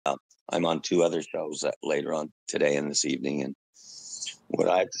I'm on 2 other shows later on today and this evening, and what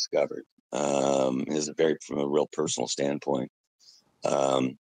I've discovered is from a real personal standpoint,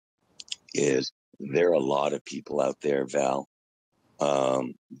 is there are a lot of people out there, Val,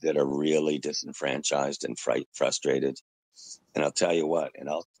 that are really disenfranchised and frustrated. And I'll tell you what, and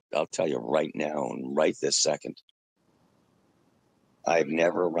I'll tell you right now and right this second, I've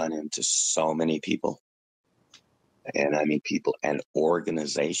never run into so many people, and I mean people and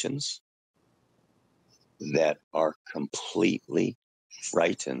organizations that are completely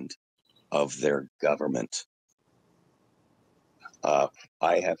frightened of their government.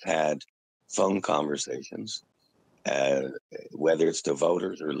 I have had phone conversations, whether it's to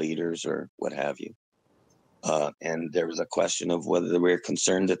voters or leaders or what have you. And there was a question of whether they were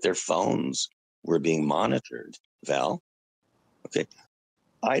concerned that their phones were being monitored, Val. Okay.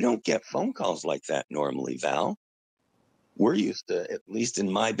 I don't get phone calls like that normally, Val. We're used to, at least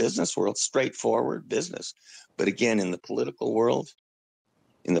in my business world, straightforward business. But again, in the political world,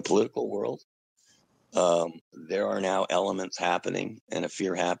 there are now elements happening and a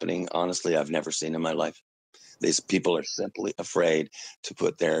fear happening. Honestly, I've never seen in my life. These people are simply afraid to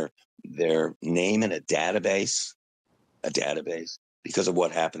put their name in a database because of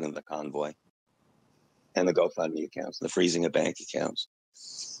what happened in the convoy and the GoFundMe accounts, the freezing of bank accounts.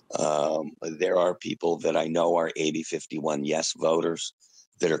 There are people that I know are AB51 yes voters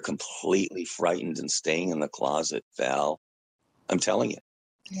that are completely frightened and staying in the closet, Val. I'm telling you.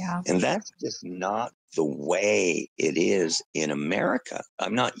 Yeah. And that's just not the way it is in America.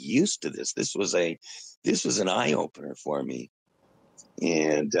 I'm not used to this. This was an eye opener for me.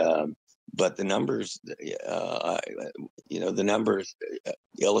 And but the numbers, the numbers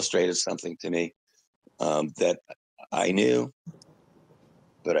illustrated something to me that I knew,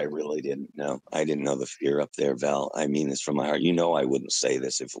 but I really didn't know. I didn't know the fear up there, Val. I mean this from my heart. You know, I wouldn't say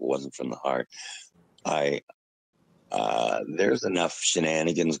this if it wasn't from the heart. There's enough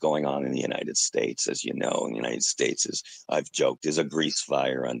shenanigans going on in the United States, as you know. And the United States I've joked, is a grease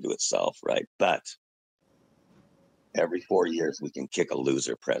fire unto itself, right? But every 4 years we can kick a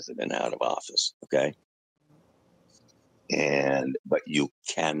loser president out of office, okay? But you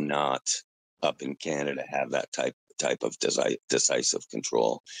cannot up in Canada have that type of decisive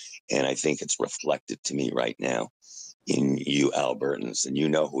control. And I think it's reflected to me right now in you Albertans, and you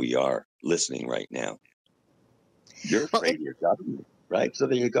know who you are listening right now. You're afraid of your government, right? So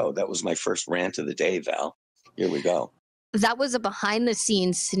there you go. That was my first rant of the day, Val. Here we go. That was a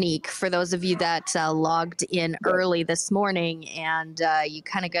behind-the-scenes sneak for those of you that logged in early this morning, and you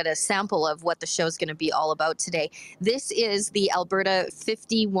kind of got a sample of what the show's going to be all about today. This is the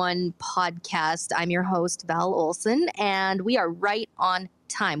Alberta-51 podcast. I'm your host, Val Olson, and we are right on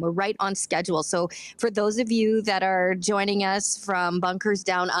time. We're right on schedule. So for those of you that are joining us from bunkers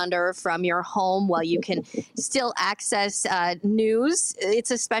down under, from your home, while you can still access news,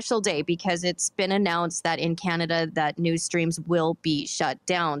 it's a special day because it's been announced that in Canada that news streams will be shut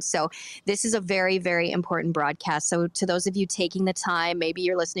down. So this is a very, very important broadcast. So to those of you taking the time, maybe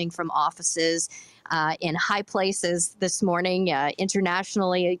you're listening from offices, in high places this morning,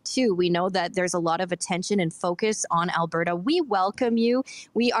 internationally too, we know that there's a lot of attention and focus on Alberta. We welcome you.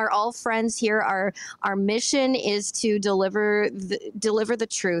 We are all friends here. Our mission is to deliver the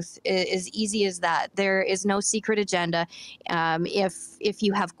truth. As easy as that. There is no secret agenda. If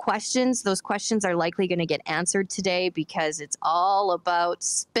you have questions, those questions are likely going to get answered today because it's all about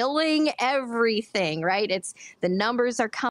spilling everything, right? The numbers are coming.